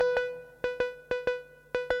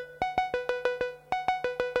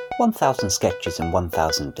1000 Sketches in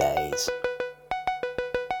 1000 Days.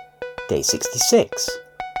 Day 66.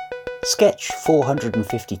 Sketch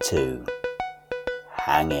 452.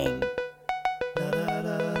 Hanging.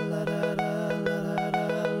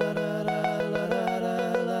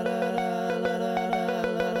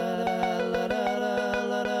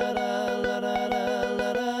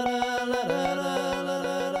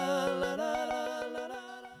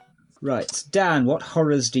 Right, Dan, what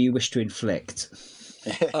horrors do you wish to inflict?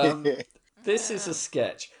 This is a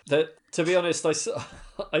sketch that, to be honest, I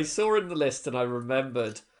saw in the list and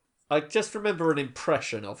I just remember an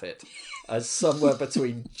impression of it as somewhere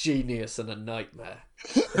between genius and a nightmare.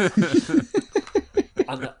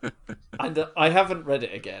 and I haven't read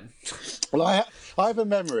it again. Well, I have a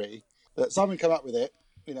memory that someone came up with it,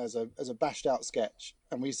 as a bashed out sketch,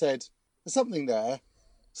 and we said, there's something there,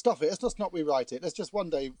 stuff it, let's just not rewrite it, let's just one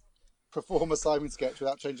day perform a Simon sketch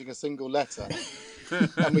without changing a single letter.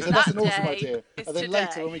 And we said, that's an awesome idea. And then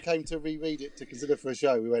later, when we came to reread it to consider for a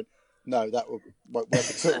show, we went, no, that won't work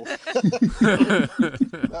at all.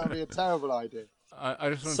 That would be a terrible idea. I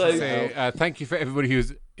just want to say thank you for everybody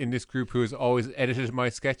who's in this group who has always edited my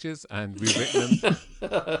sketches and rewritten them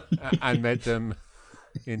and made them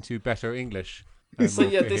into better English. So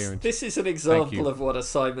yeah, this is an example of what a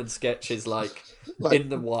Simon sketch is like in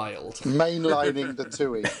the wild. Mainlining the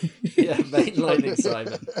TUI. Yeah, mainlining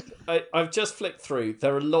Simon. I've just flicked through.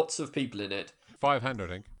 There are lots of people in it. 500,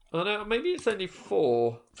 I think. Oh no, maybe it's only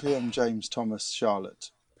 4. PM, James, Thomas,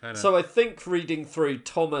 Charlotte. Hannah. So I think reading through,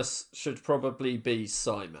 Thomas should probably be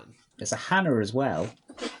Simon. There's a Hannah as well.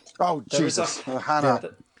 Oh, Jesus. Hannah.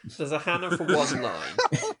 There's a Hannah for one line.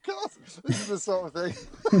 Oh, God. This is the sort of thing.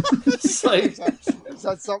 So it's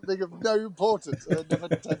had something of no importance and it never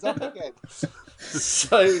turns up again.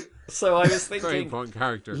 So I was Very thinking, important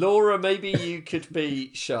character. Laura, maybe you could be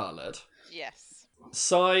Charlotte. Yes.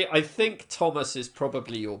 Si, I think Thomas is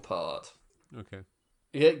probably your part. Okay.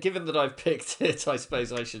 Yeah, given that I've picked it, I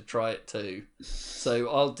suppose I should try it too. So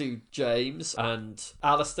I'll do James, and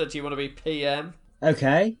Alistair, do you want to be PM?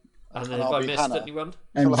 Okay. And then And have I'll I be missed Hannah. anyone?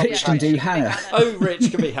 And Shall I Rich be can do Hannah? Hannah. Oh,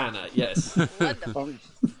 Rich can be Hannah, yes. Wonderful.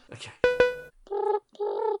 Okay.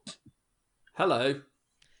 Hello.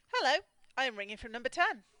 Hello, I am ringing from number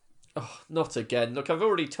 10. Oh, not again. Look, I've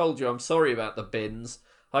already told you I'm sorry about the bins.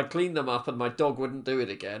 I cleaned them up and my dog wouldn't do it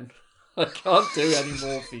again. I can't do any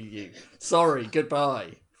more for you. Sorry,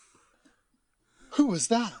 goodbye. Who was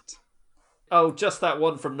that? Oh, just that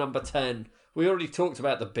one from number 10. We already talked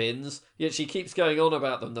about the bins, yet she keeps going on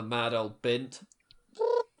about them, the mad old bint.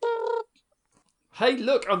 Hey,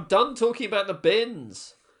 look, I'm done talking about the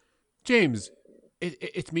bins. James,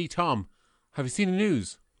 it's me, Tom. Have you seen the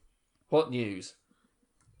news What news?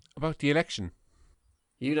 about the election?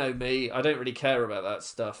 You know me, I don't really care about that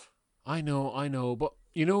stuff. I know, but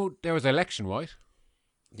there was an election, right?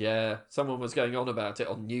 Yeah, someone was going on about it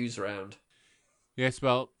on Newsround. Yes,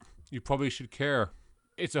 well, you probably should care.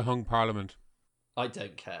 It's a hung parliament. I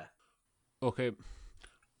don't care. Okay,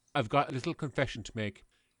 I've got a little confession to make.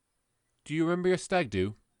 Do you remember your stag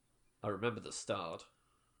do? I remember the start.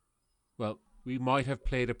 Well, we might have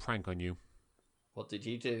played a prank on you. What did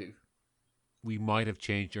you do? We might have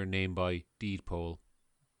changed your name by deed poll.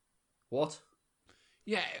 What?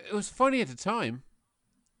 Yeah, it was funny at the time.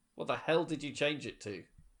 What the hell did you change it to?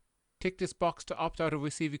 Tick this box to opt out of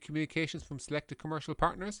receiving communications from selected commercial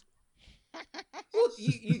partners. What?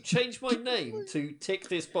 You changed my name to tick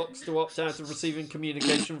this box to opt out of receiving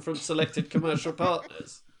communication from selected commercial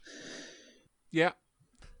partners? Yeah,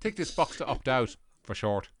 tick this box to opt out, for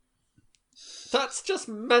short. That's just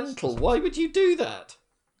mental. Why would you do that?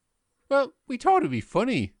 Well, we thought it'd be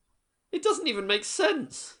funny. It doesn't even make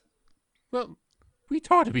sense. Well, we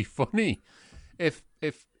thought it'd be funny if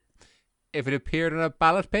it appeared on a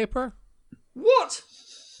ballot paper. What?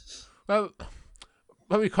 Well,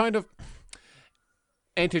 we kind of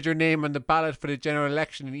entered your name on the ballot for the general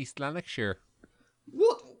election in East Lanarkshire.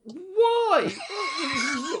 What? Why?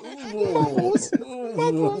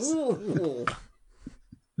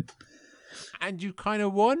 And you kind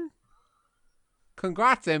of won?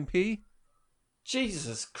 Congrats, MP.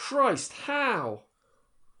 Jesus Christ, how?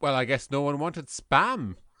 Well, I guess no one wanted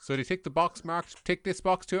spam. So they ticked the box marked, tick this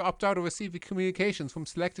box to opt out of receiving communications from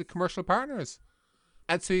selected commercial partners.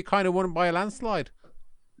 And so you kind of won by a landslide.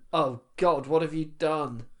 Oh God, what have you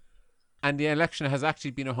done? And the election has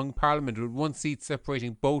actually been a hung parliament with one seat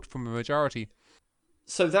separating both from a majority.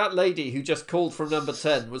 So that lady who just called from number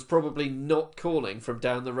 10 was probably not calling from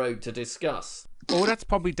down the road to discuss. Oh, that's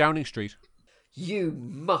probably Downing Street. You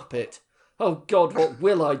muppet. Oh God, what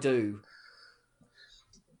will I do?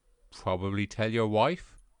 Probably tell your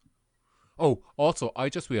wife. Oh, also, I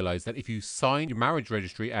just realised that if you sign your marriage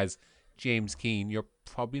registry as James Keane, you're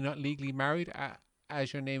probably not legally married,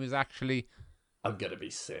 as your name is actually... I'm going to be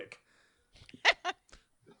sick.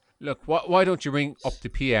 Look, why don't you ring up the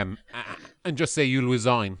PM and just say you'll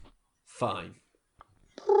resign? Fine.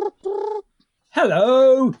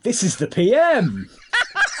 Hello, this is the PM.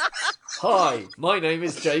 Hi, my name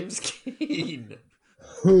is James Keane.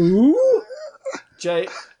 Who?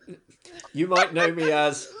 You might know me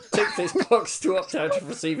as tick this box to opt out of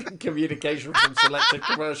receiving communication from selected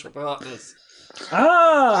commercial partners.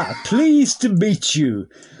 Ah, pleased to meet you.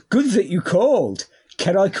 Good that you called.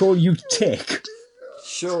 Can I call you Tick?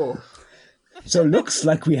 Sure. So looks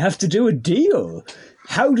like we have to do a deal.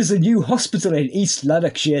 How does a new hospital in East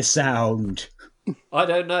Lanarkshire sound? I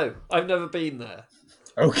don't know. I've never been there.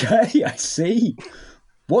 Okay, I see.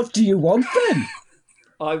 What do you want then?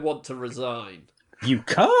 I want to resign. You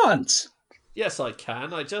can't. Yes, I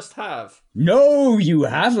can. I just have. No, you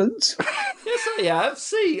haven't. Yes, I have.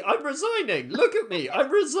 See, I'm resigning. Look at me.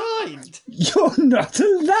 I'm resigned. You're not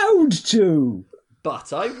allowed to.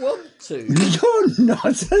 But I want to. You're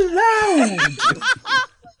not allowed.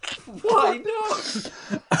 Why not?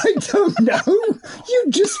 I don't know. You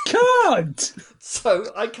just can't. So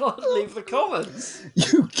I can't leave the Commons.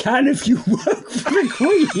 You can if you work for the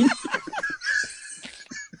Queen.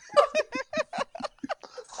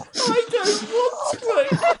 I don't want to work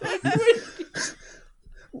for the Queen.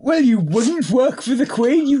 Well, you wouldn't work for the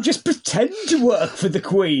Queen. You just pretend to work for the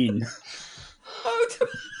Queen.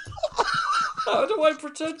 How do I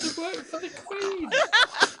pretend to work for the Queen?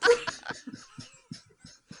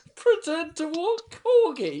 Pretend to walk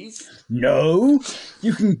corgis? No,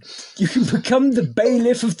 you can become the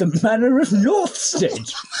bailiff of the Manor of Northstead.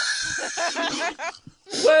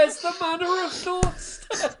 Where's the Manor of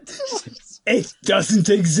Northstead? It doesn't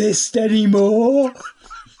exist anymore.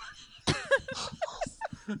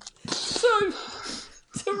 So,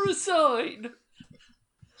 to resign,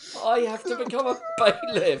 I have to become a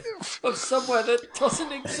bailiff of somewhere that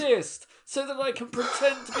doesn't exist so that I can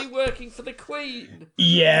pretend to be working for the Queen.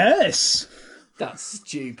 Yes. That's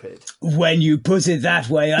stupid. When you put it that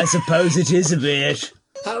way, I suppose it is a bit.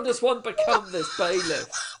 How does one become this bailiff?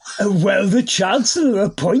 Well, the Chancellor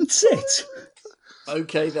appoints it.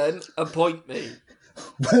 Okay then, appoint me.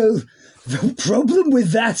 Well, the problem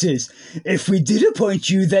with that is, if we did appoint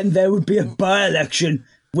you, then there would be a by-election,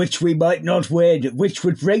 which we might not win, which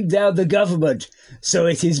would bring down the government. So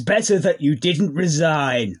it is better that you didn't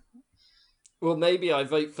resign. Well, maybe I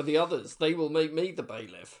vote for the others. They will make me the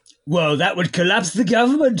bailiff. Well, that would collapse the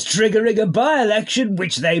government, triggering a by-election,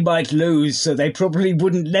 which they might lose, so they probably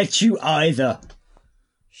wouldn't let you either.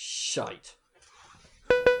 Shite.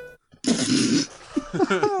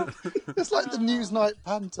 It's like the Newsnight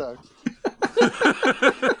panto.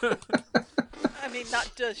 I mean, that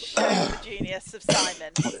does show the genius of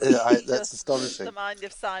Simon. Yeah, that's Just astonishing. The mind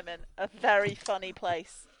of Simon. A very funny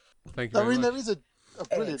place. Thank you I very mean, much. there is a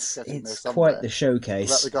brilliant sketch in there It's somewhere quite the about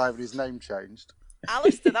showcase. the guy with his name changed.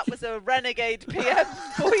 Alistair, that was a renegade PM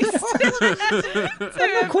voice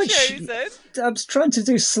to have quite chosen. I was trying to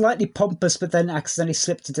do slightly pompous, but then accidentally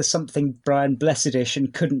slipped into something Brian Blessedish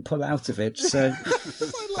and couldn't pull out of it. So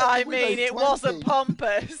I mean, it wasn't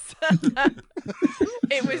pompous.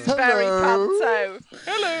 It was very Hello. panto.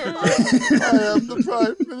 Hello. I am the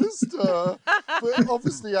Prime Minister. But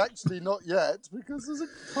obviously, actually not yet, because there's a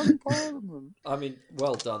funny parliament. I mean,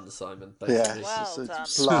 well done, Simon. Yeah, Basically. Well it's done.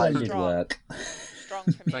 splendid Strong. work. Strong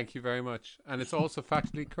from you. Thank you very much. And it's also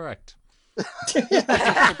factually correct. Little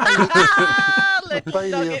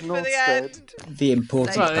Bailey of nugget for the Northstead. end. The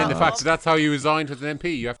important Well, Well, in the Stop. fact that's how you resign to the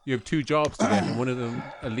MP. You have two jobs to get, and one of them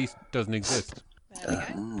at least doesn't exist. There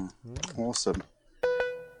we go. Awesome.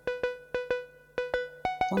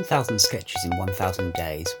 1000 Sketches in 1000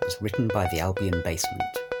 Days was written by the Albion Basement.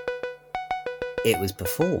 It was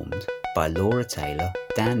performed by Laura Taylor,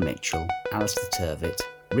 Dan Mitchell, Alistair Turvitt,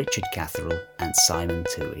 Richard Catherall and Simon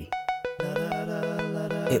Toohey.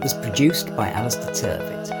 It was produced by Alistair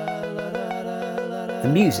Turvitt. The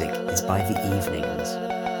music is by The Evenings.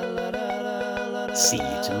 See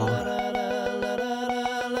you tomorrow.